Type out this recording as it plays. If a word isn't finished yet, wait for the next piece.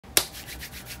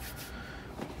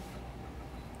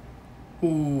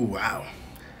Ooh, wow.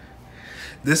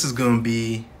 This is gonna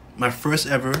be my first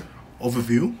ever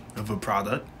overview of a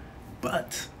product,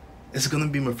 but it's gonna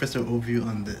be my first ever overview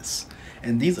on this.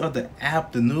 And these are the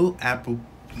new Apple.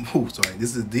 Oh, sorry.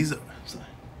 These are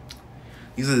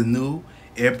the new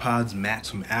AirPods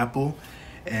Max from Apple,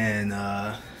 and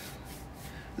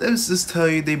let's just tell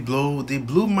you, they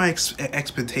blew my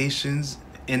expectations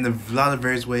in a lot of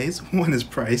various ways. One is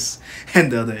price,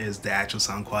 and the other is the actual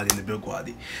sound quality and the build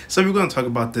quality. So we're going to talk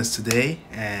about this today,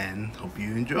 and hope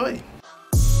you enjoy.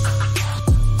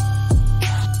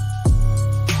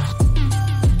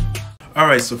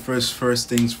 Alright, so first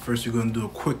things first, we're going to do a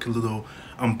quick little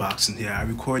unboxing here. I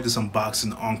recorded this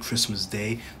unboxing on Christmas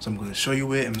Day, so I'm going to show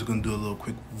you it. I'm just going to do a little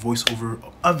quick voiceover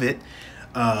of it.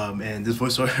 And this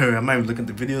voiceover, I might be looking at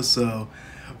the video, so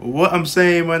what I'm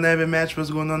saying might not even match what's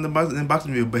going on in the unboxing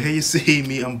video. But here you see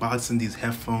me unboxing these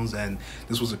headphones, and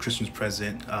this was a Christmas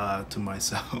present to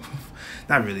myself.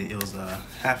 Not really, it was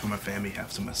half of my family,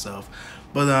 half to myself.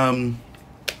 But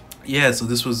yeah, so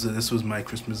this was my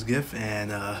Christmas gift,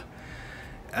 and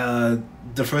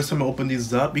the first time I opened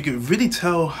these up, you could really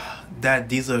tell that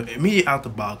these are immediately out the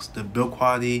box. The build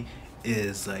quality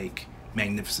is like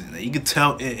magnificent. Like, you could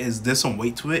tell there's some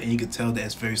weight to it, and you could tell that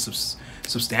it's very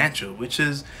substantial, which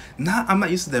is not, I'm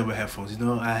not used to that with headphones. You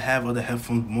know, I have other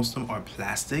headphones, most of them are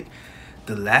plastic.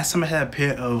 The last time I had a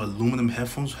pair of aluminum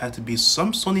headphones had to be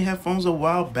some Sony headphones a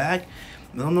while back.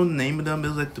 I don't know the name of them. It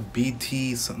was like the BT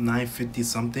 950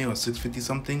 something or 650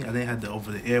 something. I didn't have the over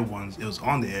the air ones. It was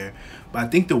on the air, but I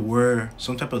think there were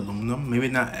some type of aluminum. Maybe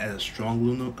not as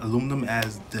strong aluminum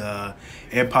as the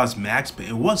AirPods Max, but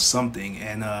it was something.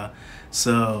 And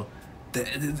so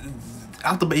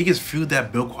out the back, you can feel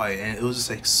that build quality, and it was just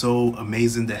like so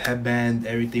amazing. The headband,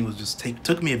 everything was just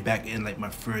took me back in like my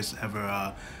first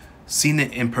ever seeing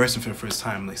it in person for the first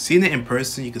time. Like, seeing it in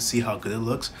person, you can see how good it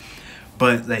looks.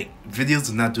 But like, videos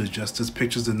did not do it justice,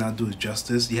 pictures did not do it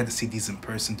justice. You had to see these in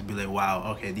person to be like, wow,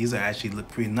 okay, these are actually look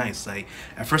pretty nice. Like,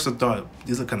 at first I thought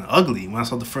these look kind of ugly when I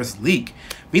saw the first leak.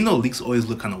 We know leaks always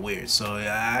look kind of weird, so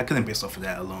yeah, I couldn't base off of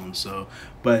that alone. So,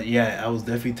 but yeah, I was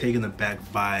definitely taken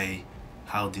aback by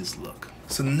how these look.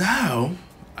 So now,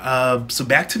 so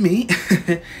back to me,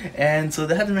 and so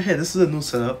that had in my head. This is a new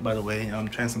setup, by the way. I'm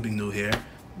trying something new here.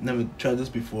 Never tried this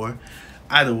before.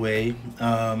 Either way,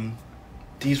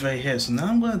 these right here. So now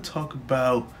I'm going to talk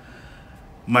about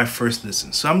my first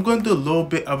listen. So I'm going to do a little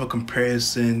bit of a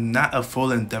comparison, not a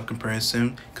full in-depth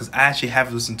comparison, because I actually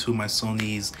have listened to my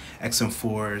Sony's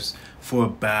Xm4s for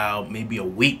about maybe a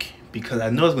week, because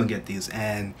I know I was going to get these,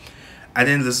 and I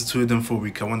didn't listen to them for a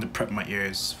week. I wanted to prep my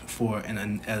ears for an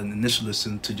initial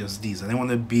listen to just these. I didn't want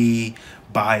to be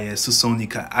biased to Sony,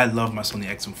 because I love my Sony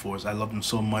Xm4s. I love them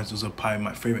so much. Those are probably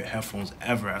my favorite headphones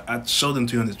ever. I showed them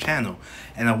to you on this channel,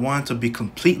 and I wanted to be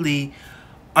completely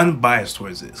unbiased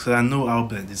towards it, so I knew I'll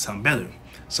be able to sound better.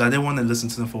 So I didn't want to listen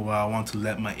to them for a while. I wanted to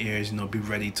let my ears, you know, be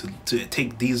ready to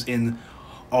take these in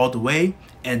all the way,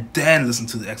 and then listen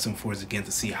to the Xm4s again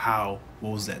to see what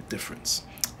was that difference.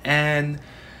 And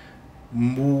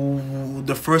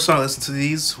the first song I listened to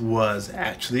these was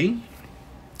actually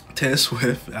Taylor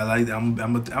Swift.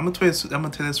 I'm a Taylor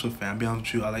Swift fan. I'll be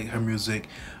honest with you. I like her music.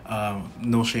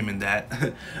 No shame in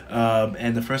that.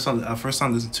 And the first song I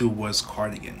listened to was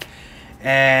Cardigan.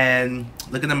 And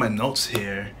looking at my notes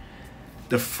here,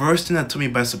 the first thing that took me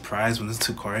by surprise when I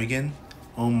listened to Cardigan,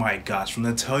 oh my gosh! When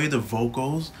I tell you the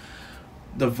vocals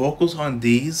on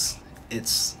these,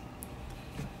 it's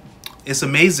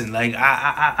amazing. Like,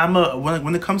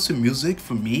 when it comes to music,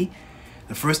 for me,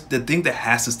 the thing that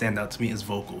has to stand out to me is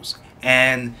vocals,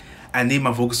 and I need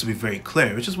my vocals to be very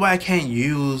clear, which is why I can't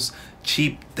use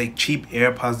cheap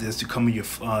AirPods that used to come in your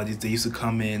they used to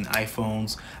come in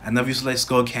iPhones. I never used to like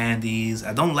Skull Candies.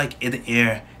 I don't like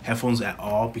in-ear headphones at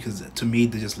all, because to me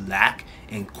they just lack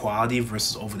in quality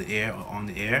versus over the air or on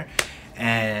the air.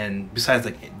 And besides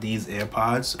like these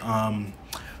AirPods,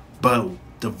 but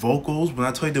the vocals, when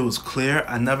I told you it was clear,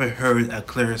 I never heard a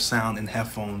clearer sound in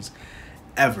headphones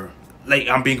ever. Like,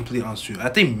 I'm being completely honest with you. I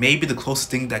think maybe the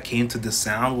closest thing that came to this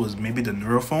sound was maybe the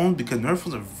Neurophone, because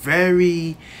Neurophones are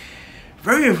very,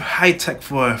 very high tech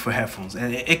for headphones,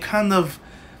 and it kind of,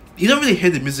 you don't really hear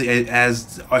the music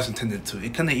as the artist intended to. You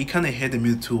kind of hear the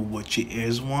music to what your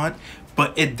ears want,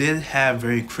 but it did have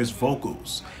very crisp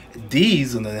vocals.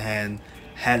 These, on the other hand,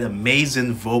 had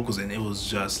amazing vocals, and it was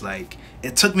just like,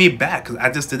 it took me back, because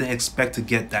I just didn't expect to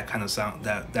get that kind of sound,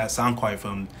 that sound quality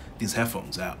from these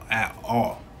headphones at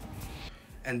all.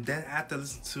 And then after I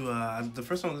listened to the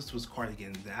first one I listened to was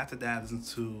Cardigan. Then after that I listened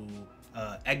to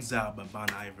Exile by Bon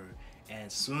Iver. And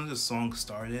as soon as the song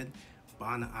started,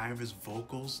 Bon Iver's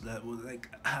vocals. That was like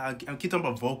I keep talking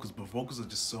about vocals, but vocals are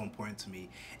just so important to me.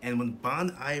 And when Bon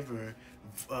Iver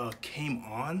came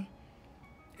on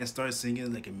and started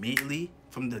singing like immediately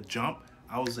from the jump,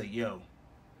 I was like, yo,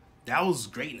 that was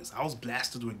greatness. I was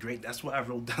blasted with great. That's what I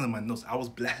wrote down in my notes. I was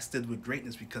blasted with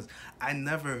greatness because I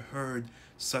never heard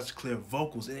such clear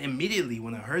vocals. And immediately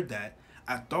when I heard that,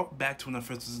 I thought back to when I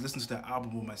first listened to that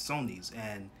album with my Sonys,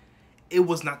 and it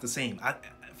was not the same.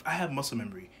 I have muscle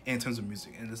memory in terms of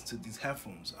music, and listen to these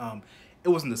headphones. It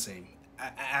wasn't the same.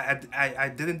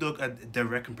 I didn't do a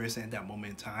direct comparison at that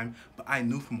moment in time, but I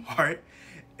knew from heart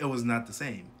it was not the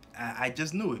same. I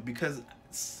just knew it because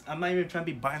I'm not even trying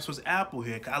to be biased towards Apple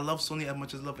here. 'Cause I love Sony as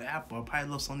much as I love Apple. I probably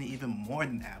love Sony even more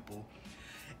than Apple.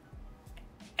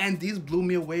 And these blew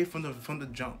me away from the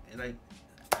jump. Like,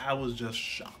 I was just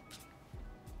shocked.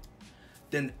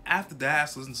 Then after that, I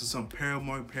listened to some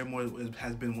Paramore. Paramore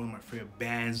has been one of my favorite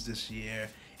bands this year.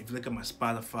 If you look at my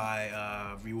Spotify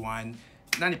rewind,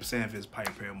 90% of it is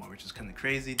probably Paramore, which is kind of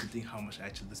crazy to think how much I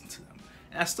actually listen to them.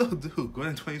 And I still do.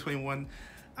 Going into 2021,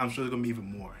 I'm sure there's gonna be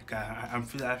even more.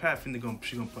 I've had a feeling they're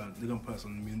gonna put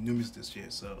some new music this year,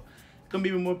 so it's gonna be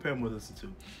even more Paramore to listen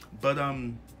to. But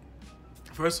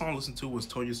first song I listened to was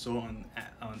 "Told You So" on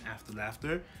After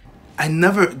Laughter. I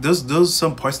never there's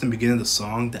some parts in the beginning of the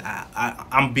song that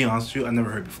I'm being honest with you, I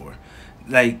never heard before.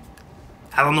 Like,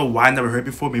 I don't know why I never heard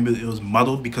before. Maybe it was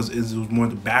muddled because it was more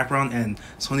in the background, and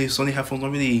Sony headphones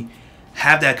don't really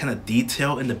have that kind of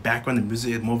detail in the background. The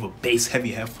music is more of a bass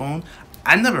heavy headphone.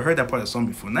 I never heard that part of the song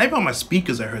before. Not even on my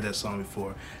speakers I heard that song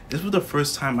before. This was the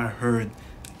first time I heard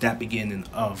that beginning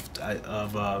of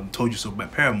 "Told You So" by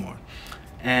Paramore.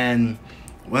 And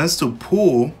when it's to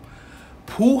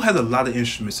Pool has a lot of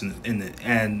instruments in it,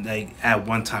 and like at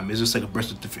one time it's just like a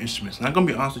burst of different instruments. And I'm gonna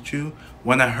be honest with you,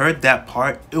 when I heard that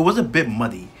part, it was a bit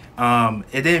muddy.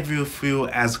 It didn't really feel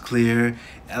as clear.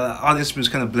 All the instruments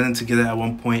kind of blended together at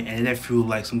one point, and it didn't feel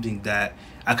like something that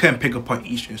I couldn't pick apart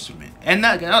each instrument. And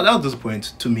that was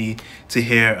disappointing to me to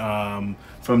hear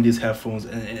from these headphones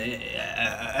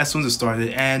as soon as it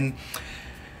started. And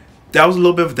that was a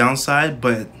little bit of a downside,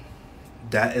 but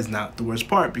that is not the worst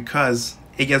part because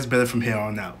it gets better from here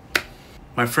on out.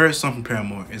 My favorite song from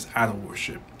Paramore is "Idol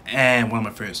Worship," and one of my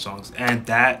favorite songs. And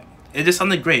that, it just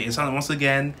sounded great. It sounded, once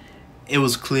again, it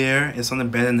was clear. It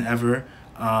sounded better than ever.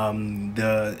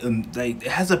 Like,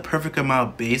 it has a perfect amount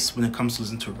of bass when it comes to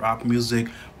listening to rock music,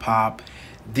 pop.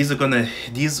 These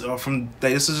are from,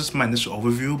 like, this is just my initial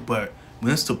overview, but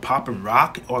when it's to pop and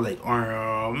rock, or like,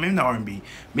 or maybe not R&B,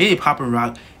 maybe pop and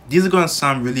rock, these are gonna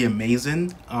sound really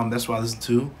amazing. That's what I listen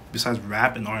to besides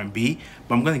rap and R&B.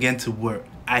 But I'm gonna get into what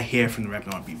I hear from the rap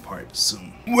and R&B part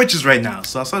soon, which is right now.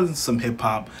 So I started listening to some hip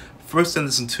hop. First thing I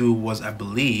listened to was, I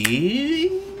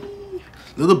believe,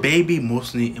 "Little Baby,"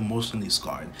 emotionally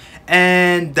scarred.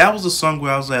 And that was a song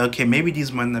where I was like, okay, maybe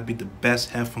these might not be the best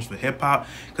headphones for hip hop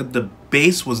because the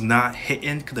bass was not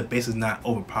hitting, because the bass is not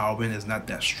overpowering, it's not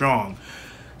that strong.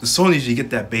 The Sonys, you get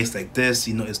that bass like this,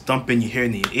 you know, it's thumping, you hear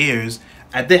it in your ears.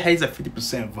 I did have these at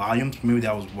 50% volume, so maybe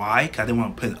that was why, because I didn't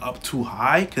want to put it up too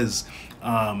high, because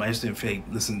I just didn't feel like,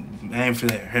 I didn't feel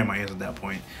like hearing my ears at that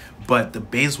point. But the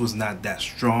bass was not that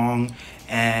strong,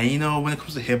 and you know, when it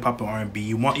comes to hip hop and R&B,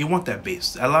 you want that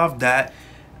bass. A lot of that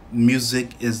music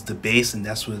is the bass, and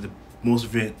that's where the most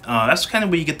of it. That's kind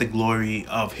of where you get the glory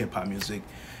of hip hop music,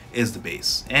 is the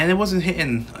bass. And it wasn't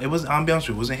hitting. I'll be honest with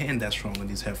you, it wasn't hitting that strong with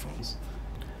these headphones.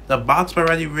 The Box by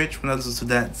Roddy Ricch, when I listened to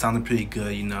that, sounded pretty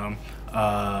good. You know,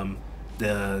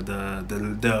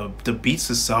 the beats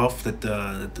itself, that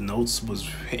the notes was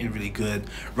hitting really good.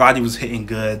 Roddy was hitting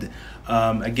good.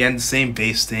 Again, the same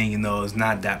bass thing, you know, is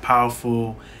not that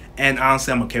powerful. And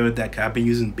honestly, I'm okay with that because I've been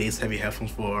using bass heavy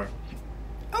headphones for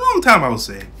a long time, I would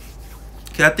say.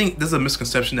 Because I think there's a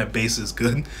misconception that bass is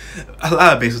good. A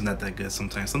lot of bass is not that good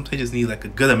sometimes. Sometimes you just need like a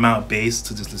good amount of bass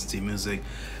to just listen to your music.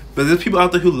 But there's people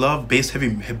out there who love bass heavy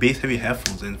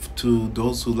headphones, and to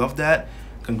those who love that,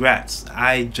 congrats.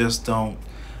 I just don't.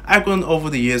 I've gone over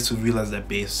the years to realize that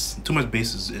too much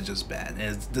bass is just bad.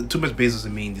 And too much bass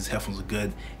doesn't mean these headphones are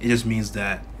good. It just means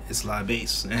that it's a lot of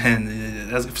bass, and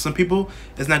for some people,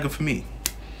 it's not good for me.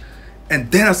 And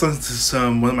then I started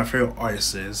to one of my favorite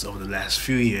artists over the last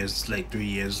few years, like 3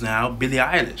 years now, Billie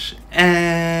Eilish,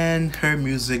 and her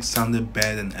music sounded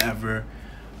better than ever.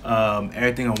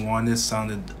 Everything I Wanted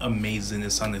sounded amazing.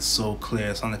 It sounded so clear.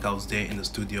 It sounded like I was there in the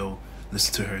studio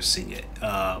listening to her sing it.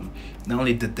 Not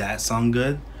only did that sound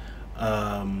good,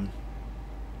 Come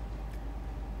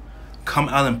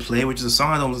Out and Play, which is a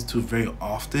song I don't listen to very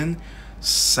often,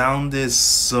 sounded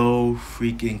so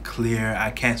freaking clear.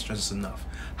 I can't stress this enough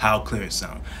how clear it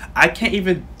sounds. I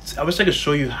wish I could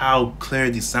show you how clear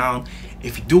these sound.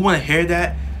 If you do want to hear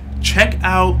that, check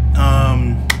out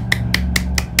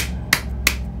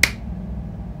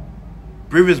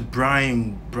Rivers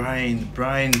Brian.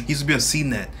 He used to be on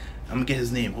CNET. I'm gonna get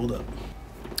his name. Hold up.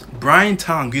 Brian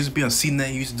Tong used to be on CNET.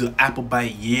 He used to do Apple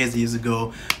Byte years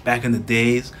ago, back in the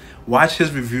days. Watch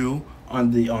his review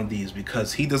on these,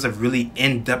 because he does a really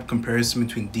in-depth comparison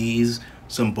between these,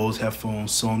 some Bose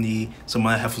headphones, Sony, some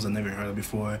other headphones I've never heard of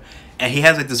before. And he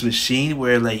has like this machine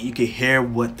where like you can hear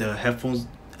what the headphones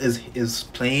is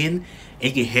playing, and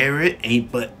you can hear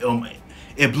it. But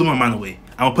it blew my mind away.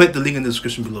 I'm gonna put the link in the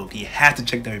description below. You have to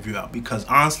check that review out, because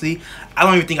honestly, I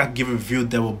don't even think I could give a review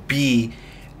that will be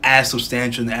as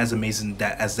substantial and as amazing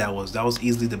as that was. That was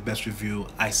easily the best review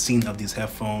I've seen of these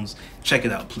headphones. Check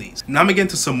it out, please. Now I'm gonna get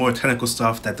into some more technical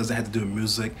stuff that doesn't have to do with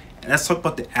music, and let's talk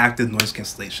about the active noise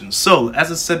cancellation. So,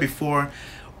 as I said before,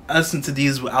 I listen to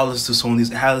these without listening to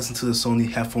Sony's. I haven't listened to the Sony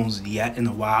headphones yet in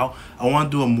a while. I want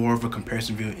to do a more of a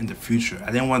comparison video in the future.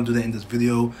 I didn't want to do that in this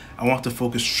video. I want to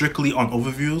focus strictly on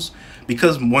overviews,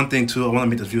 because one thing too, I want to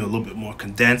make this video a little bit more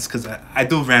condensed, because I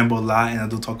do ramble a lot and I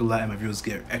do talk a lot and my videos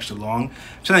get extra long.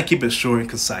 I'm trying to keep it short and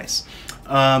concise.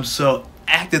 So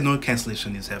active noise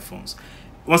cancellation in these headphones.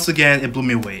 Once again, it blew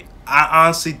me away. I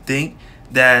honestly think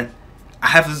that I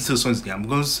have listened to the Sony's again. I'm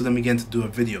going to listen to them again to do a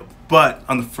video. But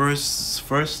on the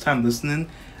first time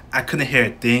listening, I couldn't hear a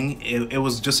thing. It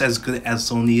was just as good as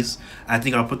Sony's. I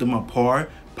think I'll put them on par.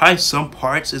 Probably some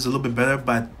parts is a little bit better,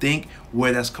 but I think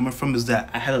where that's coming from is that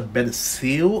I had a better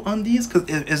seal on these,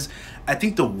 because I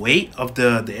think the weight of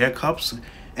the air cups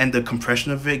and the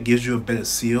compression of it gives you a better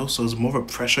seal, so it's more of a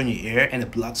pressure on your ear and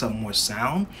it blocks out more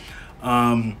sound.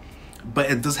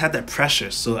 But it does have that pressure.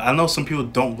 So I know some people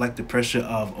don't like the pressure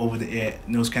of over-the-air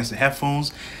noise canceling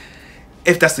headphones.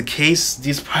 If that's the case,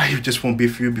 these probably just won't be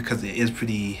for you, because it is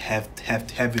pretty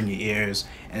heavy in your ears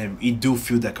and you do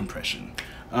feel that compression.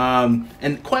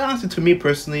 And quite honestly, to me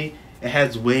personally, it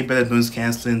has way better noise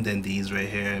canceling than these right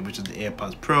here, which is the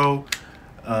AirPods Pro.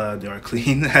 They are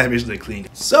clean. I wish they're clean.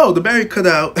 So the battery cut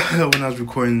out when I was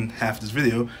recording half this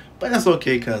video, but that's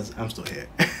okay because I'm still here.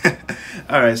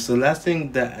 Alright, so last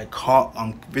thing that I caught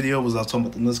on video was I was talking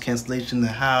about the noise cancellation and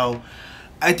how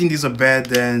I think these are better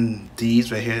than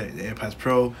these right here, the AirPods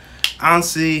Pro.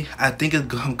 Honestly, I think it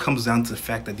comes down to the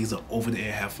fact that these are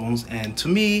over-the-air headphones, and to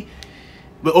me,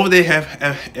 but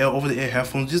over-the-air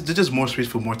headphones, they're just more space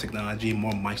for more technology,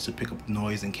 more mics to pick up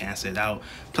noise and cancel it out.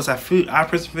 Plus, I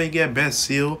personally get a better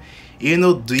seal. Even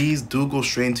though these do go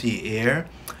straight into your ear,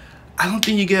 I don't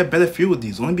think you get a better feel with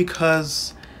these, only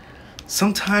because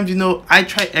sometimes, you know, I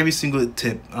try every single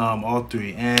tip, all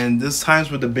three, and there's times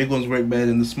where the big ones work better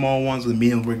than the small ones, or the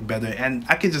medium work better, and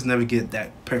I could just never get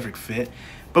that perfect fit.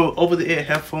 But over-the-ear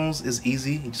headphones is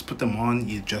easy. You just put them on,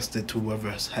 you adjust it to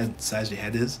whatever size your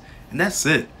head is, and that's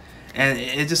it. And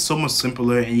it's just so much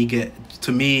simpler, and you get,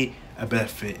 to me, a better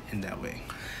fit in that way.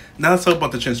 Now let's talk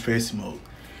about the transparency mode.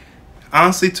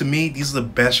 Honestly, to me, these are the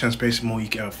best transparency mode you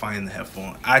can ever find in the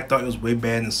headphone. I thought it was way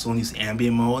better than Sony's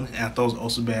ambient mode, and I thought it was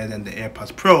also better than the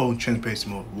AirPods Pro transparency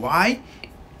mode. Why?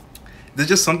 There's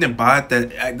just something about it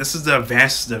that this is the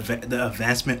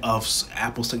advancement of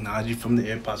Apple's technology from the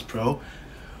AirPods Pro.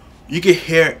 You can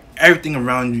hear everything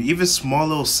around you, even small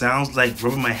little sounds like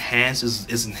rubbing my hands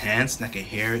is enhanced, and I can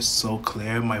hear it so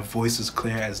clear. My voice is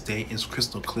clear as day, it's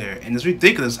crystal clear, and it's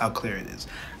ridiculous how clear it is.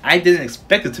 I didn't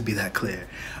expect it to be that clear.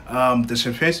 The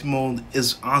transparency mode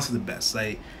is honestly the best.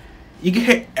 Like, you can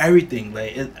hear everything.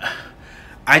 Like,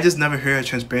 I just never heard a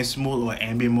transparency mode or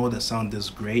ambient mode that sound this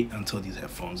great until these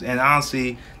headphones. And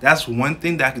honestly, that's one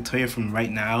thing that I can tell you from right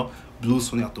now blew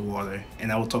Sony out the water,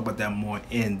 and I will talk about that more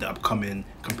in the upcoming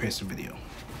comparison video.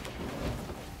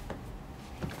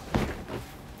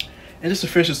 And just to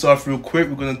finish this off real quick,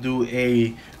 we're going to do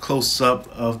a close-up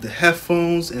of the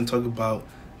headphones and talk about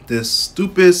this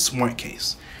stupid smart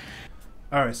case.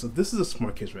 Alright, so this is a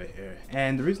smart case right here,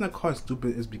 and the reason I call it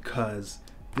stupid is because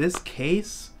this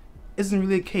case isn't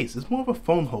really a case. It's more of a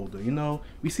phone holder. You know,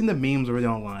 we've seen the memes already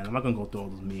online. I'm not going to go through all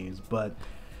those memes, but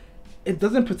it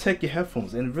doesn't protect your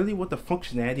headphones, and really what the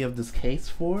functionality of this case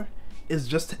for is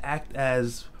just to act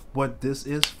as what this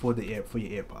is for your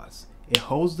AirPods. It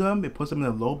holds them, it puts them in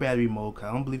a low battery mode, cause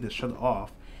I don't believe they shut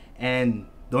off, and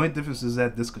the only difference is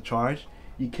that this could charge.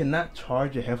 You cannot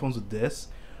charge your headphones with this,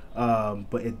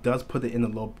 but it does put it in a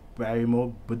low battery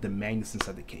mode with the magnets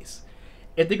inside the case.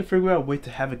 If they could figure out a way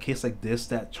to have a case like this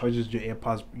that charges your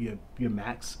AirPods, your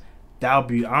Max, that would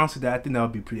be, honestly, I think that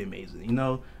would be pretty amazing, you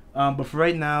know. But for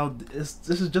right now, this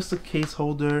is just a case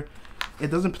holder.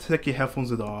 It doesn't protect your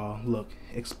headphones at all. Look,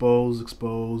 exposed.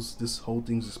 This whole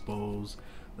thing's exposed.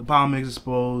 The bottom is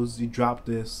exposed. You drop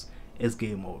this, it's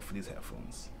game over for these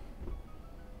headphones.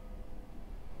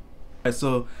 Alright,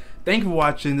 so thank you for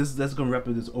watching. That's gonna wrap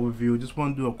up this overview. Just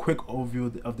want to do a quick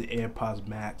overview of the AirPods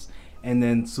Max, and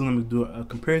then soon I'm gonna do a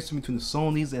comparison between the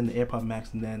Sony's and the AirPods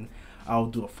Max, and then I'll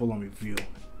do a full-on review.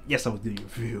 Yes, I will do a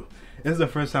review. This is the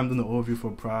first time doing an overview for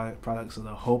a product, so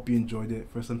I hope you enjoyed it.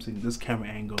 First time seeing this camera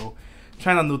angle,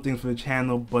 trying out new things for the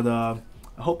channel, but I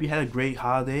hope you had a great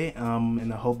holiday,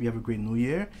 and I hope you have a great New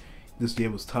Year. This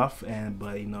year was tough,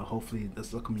 but you know, hopefully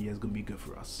this upcoming year is gonna be good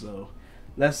for us. So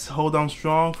let's hold on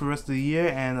strong for the rest of the year,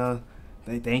 and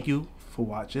thank you for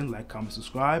watching. Like, comment,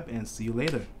 subscribe, and see you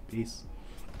later. Peace.